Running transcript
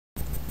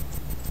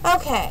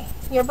Okay,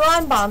 your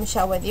blonde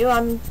bombshell with you.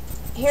 I'm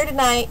here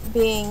tonight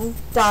being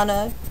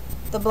Donna,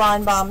 the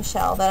blonde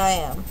bombshell that I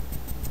am.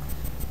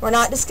 We're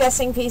not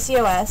discussing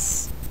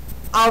PCOS,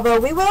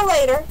 although we will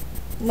later.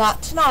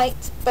 Not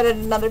tonight, but at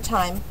another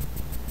time.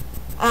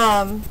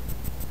 I'm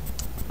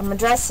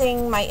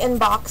addressing my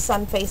inbox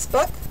on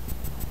Facebook.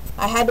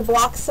 I had to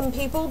block some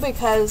people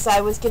because I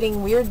was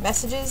getting weird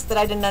messages that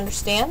I didn't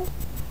understand.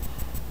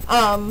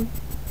 And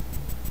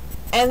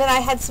then I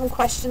had some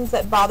questions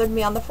that bothered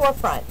me on the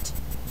forefront,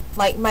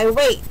 like my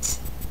weight.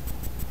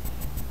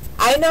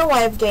 I know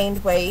I've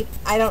gained weight.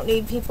 I don't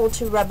need people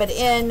to rub it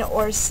in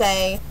or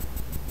say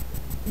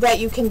that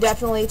you can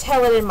definitely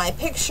tell it in my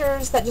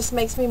pictures. That just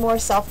makes me more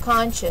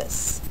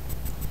self-conscious.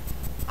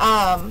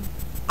 I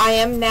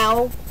am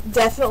now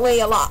definitely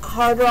a lot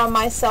harder on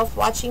myself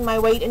watching my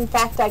weight. In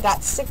fact, I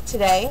got sick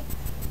today,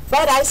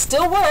 but I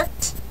still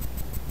worked.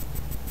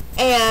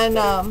 And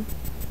I'm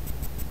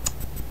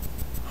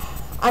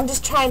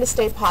just trying to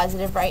stay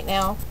positive right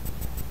now.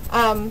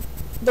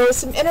 There were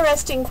some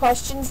interesting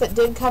questions that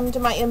did come to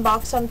my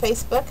inbox on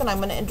Facebook, and I'm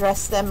going to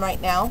address them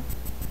right now.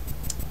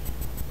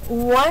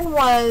 One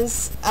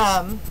was,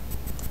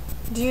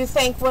 do you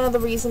think one of the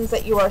reasons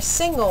that you are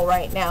single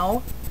right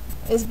now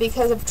is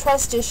because of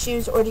trust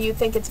issues, or do you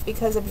think it's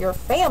because of your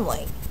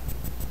family?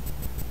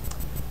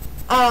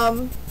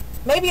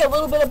 Maybe a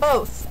little bit of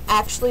both,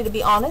 actually, to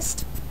be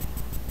honest.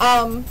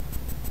 I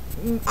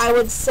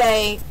would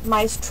say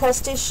my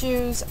trust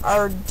issues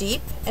are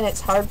deep, and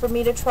it's hard for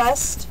me to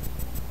trust.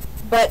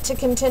 But to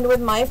contend with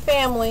my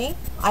family,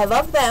 I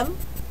love them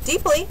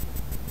deeply,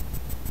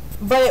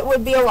 but it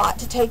would be a lot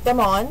to take them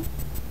on.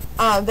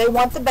 They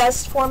want the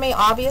best for me,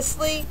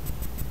 obviously,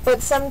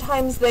 but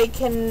sometimes they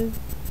can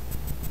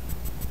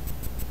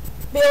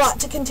be a lot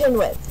to contend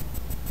with.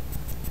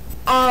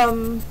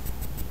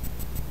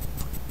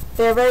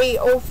 They're very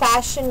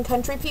old-fashioned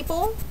country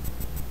people,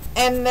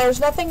 and there's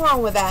nothing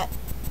wrong with that.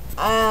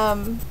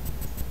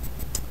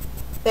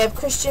 They have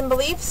Christian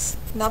beliefs,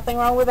 nothing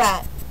wrong with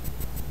that.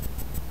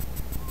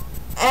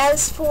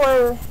 As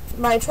for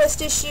my trust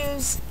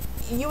issues,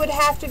 you would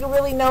have to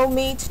really know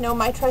me to know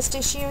my trust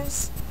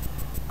issues.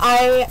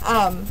 I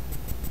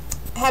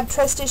have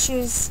trust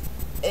issues.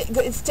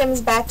 It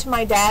stems back to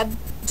my dad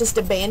just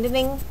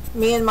abandoning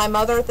me and my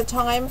mother at the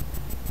time,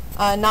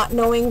 not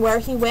knowing where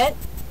he went,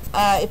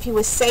 if he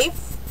was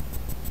safe.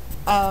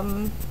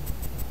 To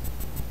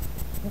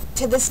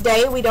this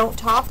day, we don't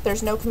talk.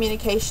 There's no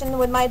communication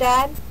with my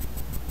dad.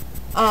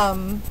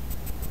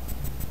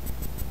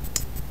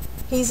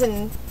 He's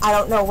in, I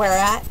don't know where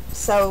at,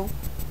 so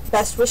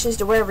best wishes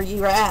to wherever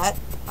you're at.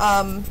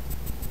 And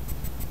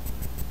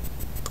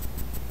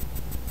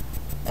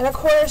of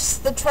course,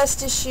 the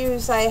trust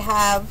issues I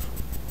have.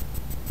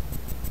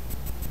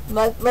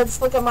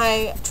 Let's look at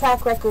my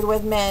track record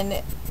with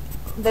men.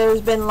 There's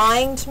been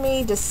lying to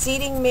me,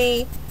 deceiving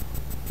me.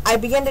 I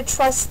begin to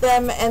trust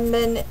them, and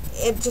then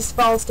it just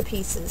falls to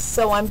pieces.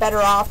 So I'm better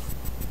off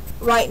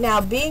right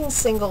now being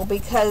single,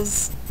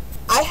 because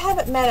I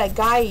haven't met a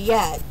guy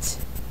yet,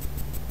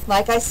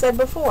 like I said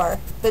before,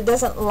 that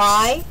doesn't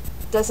lie,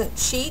 doesn't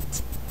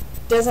cheat,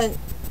 doesn't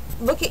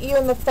look at you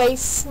in the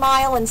face,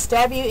 smile, and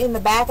stab you in the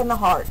back and the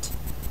heart.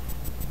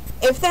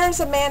 If there's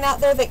a man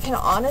out there that can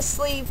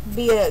honestly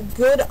be a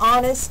good,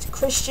 honest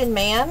Christian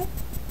man,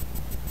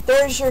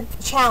 there's your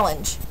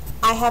challenge.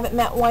 I haven't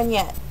met one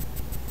yet.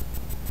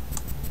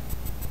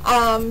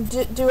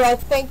 Do I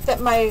think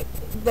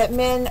that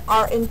men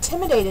are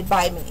intimidated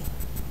by me?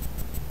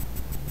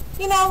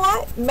 You know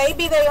what?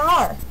 Maybe they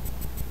are.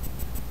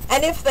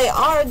 And if they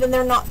are, then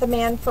they're not the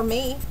man for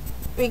me,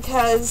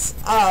 because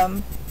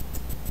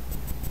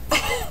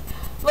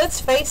let's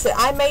face it,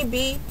 I may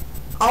be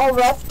all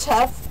rough,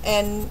 tough,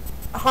 and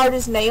hard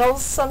as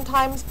nails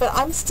sometimes, but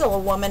I'm still a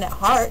woman at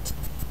heart.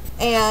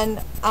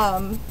 And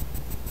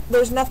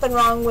there's nothing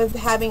wrong with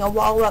having a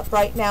wall up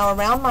right now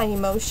around my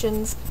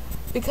emotions,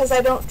 because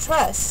I don't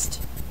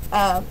trust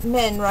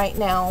men right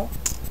now.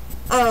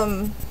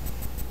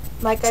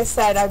 Like I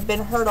said, I've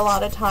been hurt a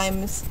lot of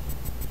times,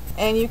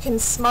 and you can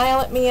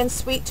smile at me and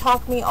sweet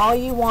talk me all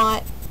you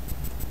want,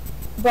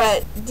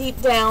 but deep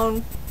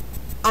down,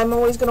 I'm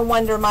always going to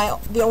wonder, am I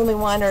the only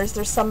one, or is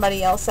there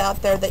somebody else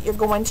out there that you're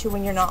going to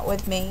when you're not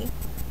with me?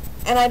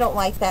 And I don't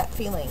like that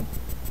feeling.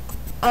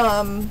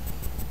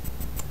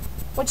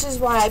 Which is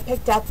why I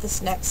picked out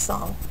this next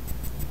song.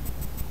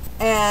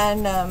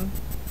 And I'm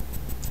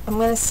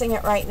going to sing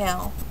it right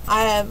now.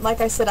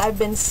 Like I said, I've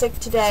been sick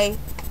today,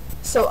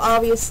 so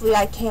obviously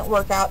I can't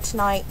work out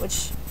tonight,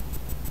 which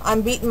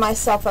I'm beating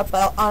myself up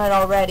on it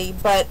already,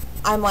 but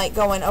I'm like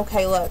going,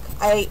 okay, look,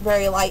 I ate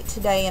very light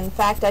today. In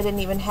fact, I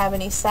didn't even have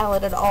any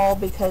salad at all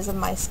because of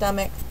my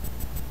stomach.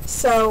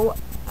 So,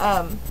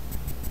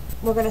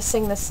 we're going to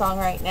sing this song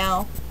right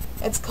now.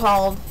 It's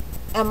called,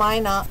 Am I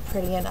Not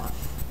Pretty Enough?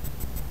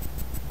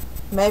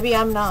 Maybe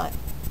I'm not.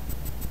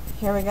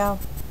 Here we go.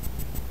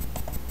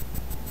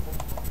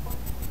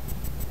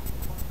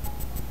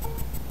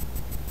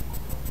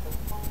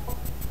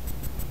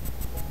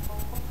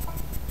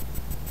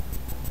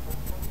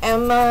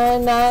 Am I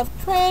not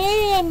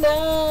pretty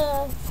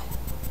enough?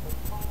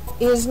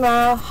 Is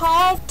my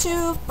heart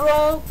too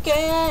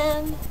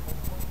broken?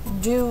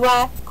 Do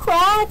I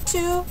cry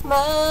too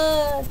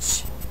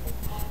much?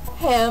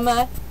 Am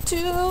I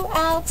too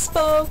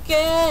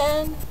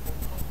outspoken?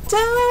 Don't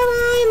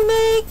I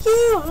make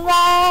you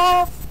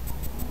laugh?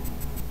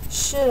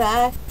 Should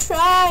I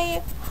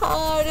try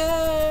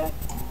harder?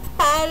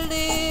 I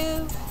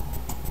live,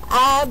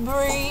 I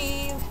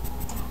breathe,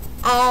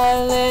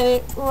 I let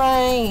it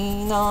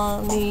rain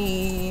on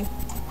me.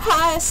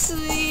 I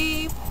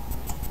sleep,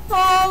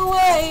 I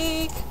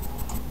wake,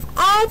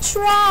 I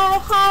try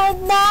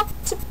hard not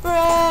to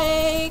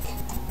break.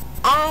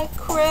 I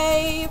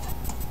crave,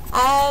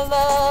 I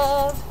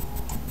love,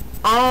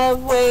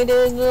 I've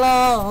waited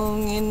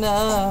long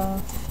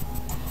enough.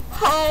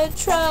 I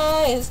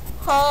try as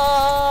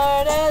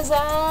hard as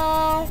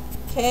I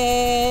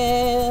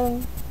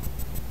can.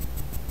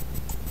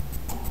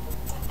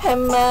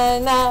 Am I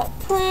not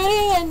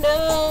pretty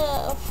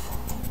enough?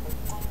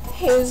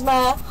 Is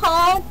my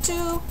heart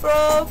too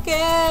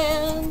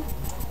broken?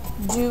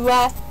 Do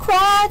I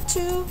cry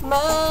too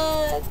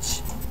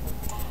much?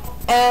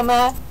 Am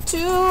I too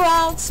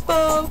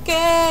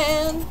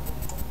outspoken?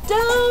 Don't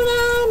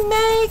I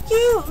make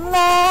you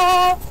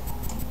laugh?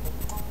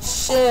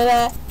 Should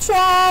I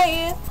try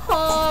it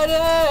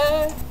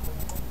harder?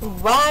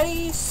 Why do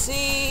you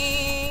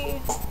see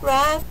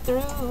right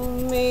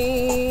through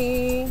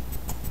me?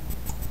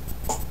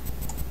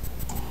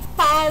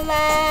 I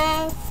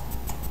laugh,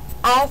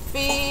 I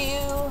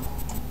feel,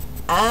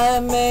 I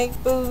make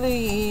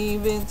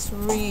believe it's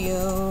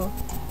real.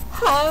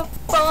 I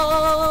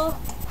fall,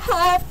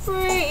 I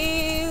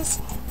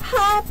freeze,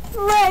 I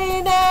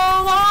pray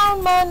down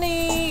on my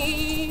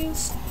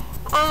knees.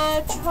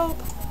 I hope,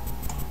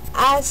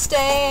 I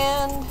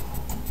stand,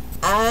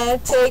 I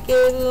take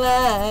it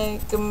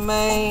like a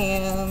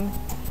man.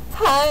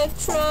 I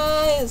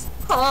try as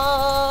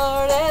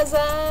hard as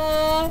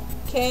I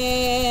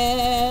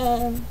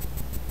can.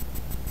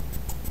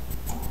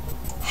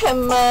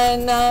 Am I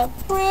not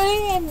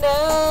pretty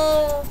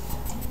enough?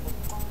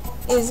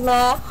 Is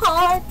my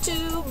heart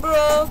too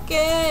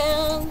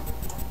broken?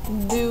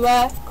 Do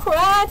I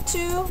cry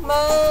too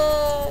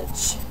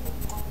much?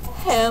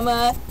 Am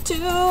I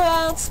too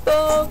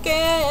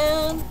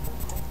outspoken?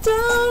 Don't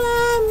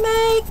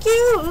I make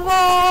you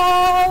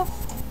laugh?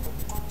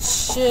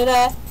 Should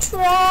I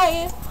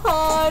try it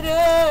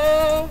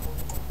harder?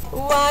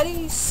 Why do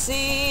you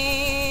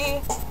see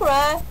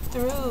right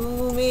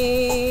through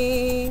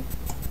me?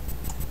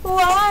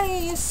 Why do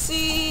you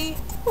see?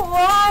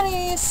 Why do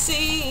you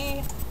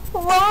see?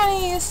 Why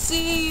do you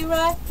see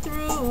right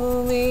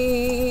through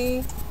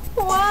me?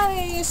 Why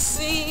do you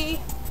see?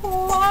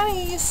 Why do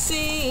you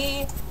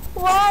see?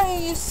 Why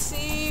do you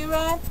see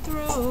right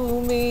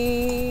through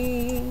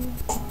me?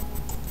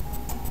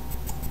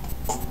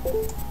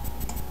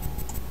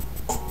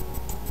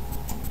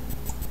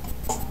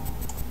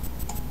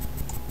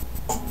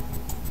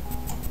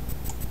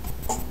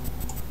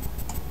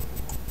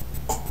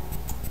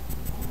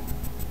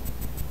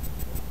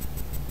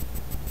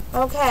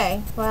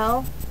 Okay,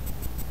 well,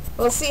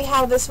 we'll see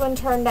how this one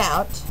turned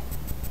out.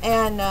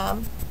 And,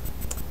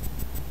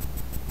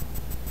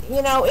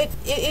 you know, it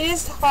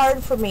is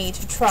hard for me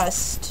to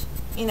trust,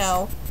 you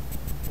know,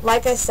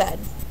 like I said,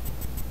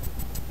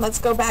 let's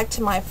go back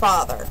to my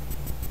father.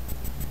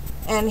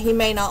 And he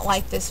may not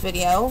like this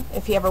video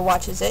if he ever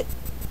watches it,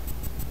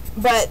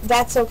 but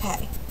that's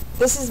okay.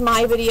 This is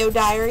my video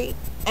diary,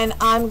 and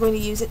I'm going to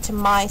use it to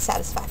my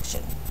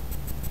satisfaction.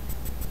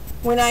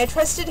 When I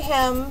trusted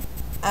him,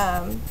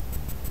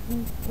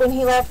 when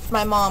he left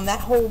my mom, that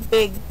whole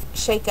big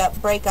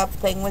shake-up, breakup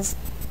thing was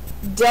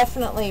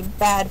definitely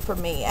bad for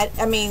me.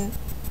 I mean,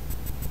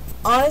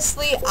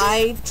 honestly,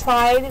 I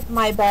tried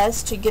my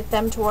best to get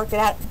them to work it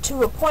out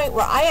to a point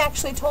where I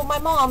actually told my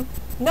mom,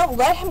 no,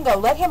 let him go,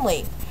 let him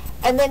leave.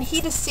 And then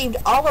he deceived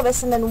all of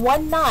us, and then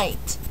one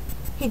night,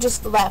 he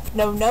just left.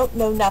 No note,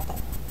 no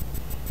nothing.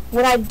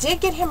 When I did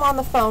get him on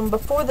the phone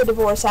before the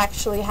divorce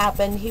actually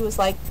happened, he was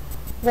like,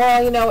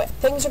 well, you know,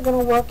 things are going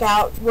to work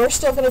out. We're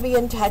still going to be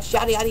in touch,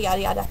 yada, yada,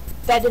 yada, yada.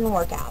 That didn't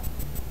work out.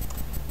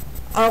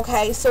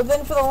 Okay, so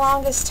then for the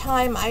longest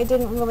time, I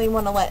didn't really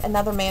want to let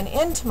another man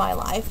into my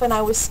life, and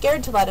I was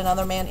scared to let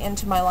another man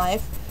into my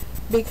life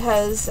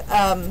because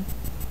I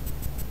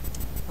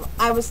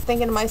was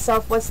thinking to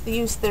myself, what's the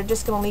use? They're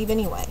just going to leave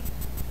anyway.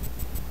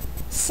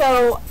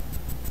 So,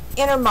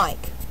 enter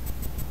Mike.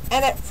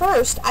 And at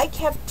first, I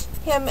kept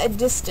him a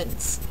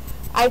distance.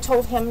 I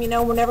told him, you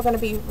know, we're never going to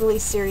be really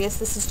serious.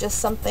 This is just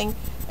something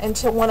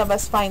until one of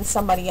us finds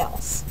somebody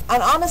else.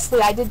 And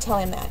honestly, I did tell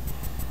him that.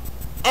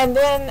 And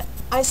then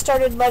I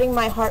started letting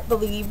my heart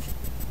believe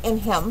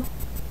in him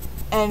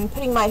and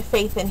putting my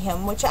faith in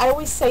him, which I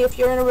always say, if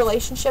you're in a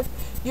relationship,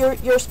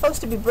 you're supposed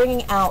to be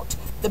bringing out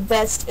the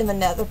best in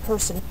another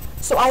person.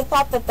 So I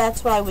thought that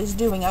that's what I was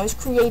doing. I was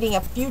creating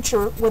a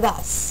future with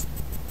us.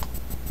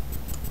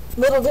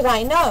 Little did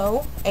I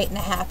know,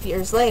 8.5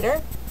 years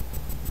later,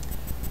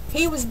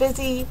 he was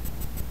busy,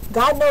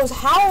 God knows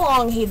how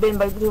long he'd been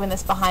doing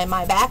this behind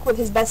my back with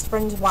his best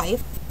friend's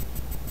wife.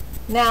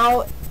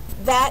 Now,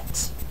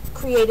 that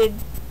created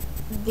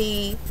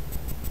the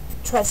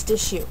trust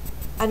issue,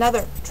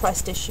 another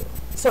trust issue.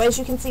 So as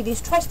you can see,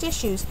 these trust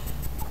issues,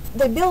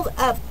 they build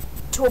up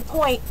to a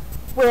point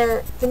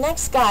where the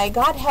next guy,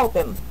 God help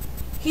him,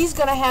 he's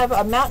going to have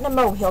a mountain of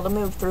molehill to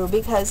move through,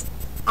 because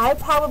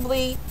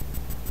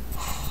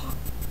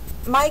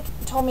Mike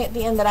told me at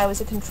the end that I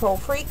was a control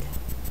freak,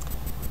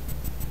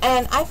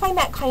 and I find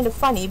that kind of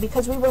funny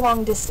because we were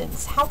long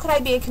distance. How could I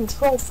be a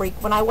control freak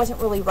when I wasn't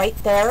really right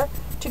there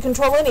to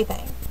control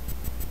anything?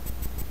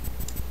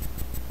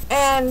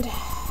 And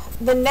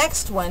the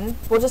next one,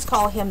 we'll just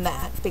call him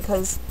that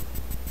because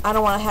I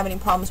don't want to have any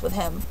problems with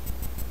him.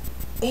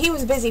 He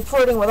was busy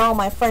flirting with all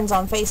my friends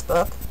on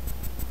Facebook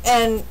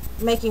and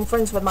making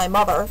friends with my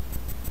mother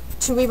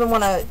to even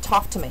want to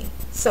talk to me.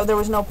 So there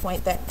was no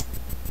point there.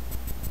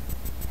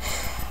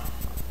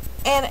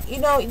 And, you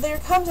know, there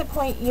comes a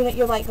point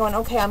you're like going,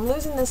 okay, I'm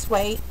losing this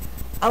weight.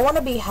 I want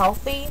to be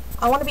healthy.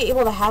 I want to be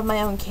able to have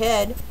my own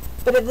kid.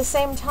 But at the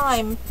same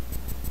time,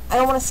 I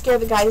don't want to scare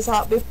the guys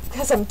out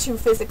because I'm too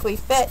physically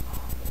fit,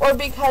 or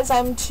because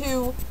I'm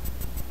too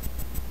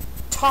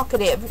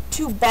talkative,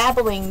 too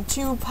babbling,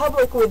 too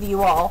public with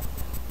you all.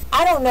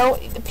 I don't know.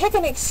 Pick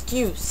an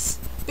excuse,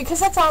 because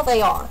that's all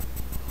they are.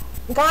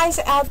 Guys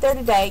out there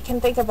today can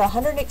think of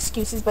 100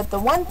 excuses, but the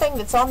one thing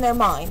that's on their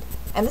mind,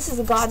 and this is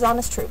the God's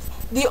honest truth,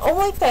 the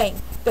only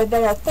thing that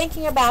they are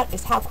thinking about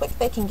is how quick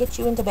they can get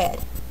you into bed.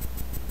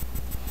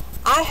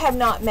 I have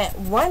not met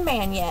one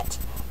man yet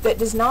that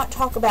does not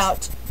talk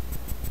about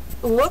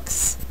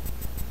looks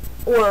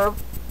or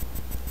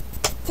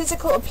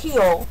physical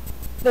appeal,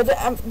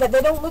 that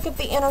they don't look at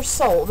the inner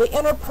soul, the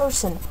inner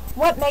person.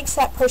 What makes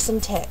that person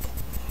tick?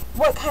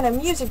 What kind of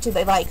music do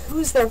they like?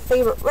 Who's their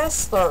favorite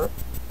wrestler?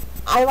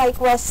 I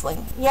like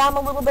wrestling. Yeah, I'm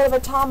a little bit of a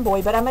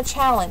tomboy, but I'm a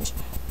challenge.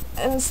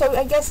 And so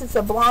I guess it's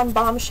a blonde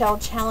bombshell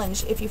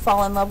challenge if you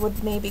fall in love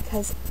with me,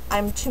 because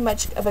I'm too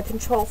much of a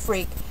control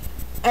freak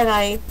and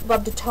I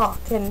love to talk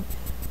and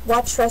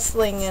watch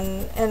wrestling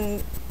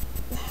and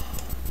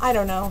I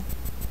don't know.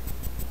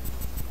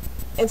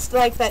 It's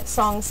like that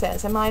song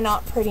says, am I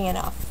not pretty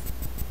enough?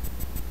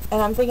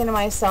 And I'm thinking to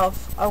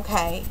myself,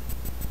 okay,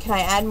 can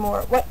I add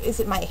more? What is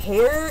it, my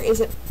hair? Is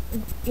it,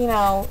 you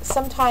know,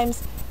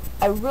 sometimes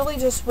I really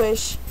just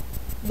wish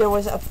there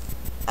was a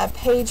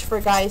page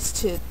for guys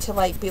to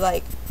like be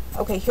like,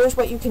 okay, here's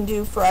what you can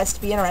do for us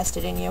to be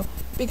interested in you,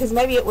 because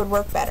maybe it would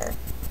work better.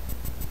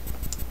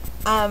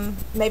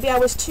 Maybe I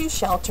was too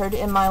sheltered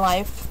in my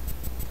life.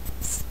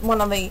 One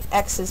of the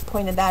exes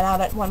pointed that out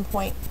at one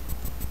point,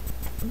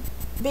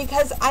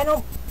 because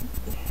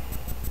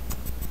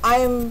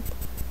I'm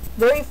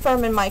very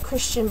firm in my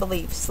Christian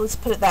beliefs, let's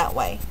put it that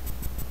way.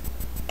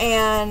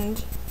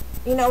 And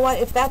you know what,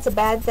 if that's a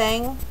bad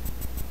thing,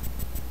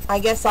 I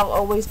guess I'll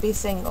always be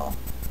single.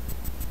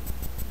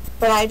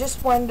 But I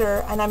just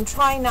wonder, and I'm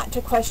trying not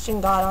to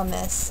question God on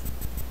this.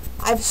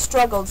 I've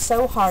struggled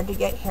so hard to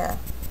get here.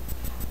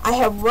 I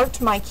have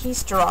worked my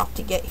keister off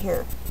to get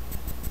here.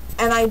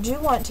 And I do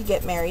want to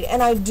get married,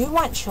 and I do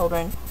want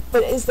children,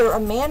 but is there a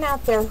man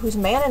out there who's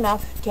man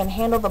enough can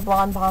handle the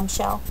blonde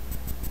bombshell?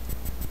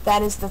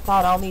 That is the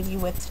thought I'll leave you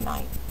with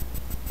tonight.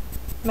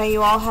 May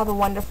you all have a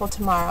wonderful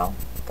tomorrow.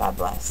 God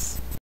bless.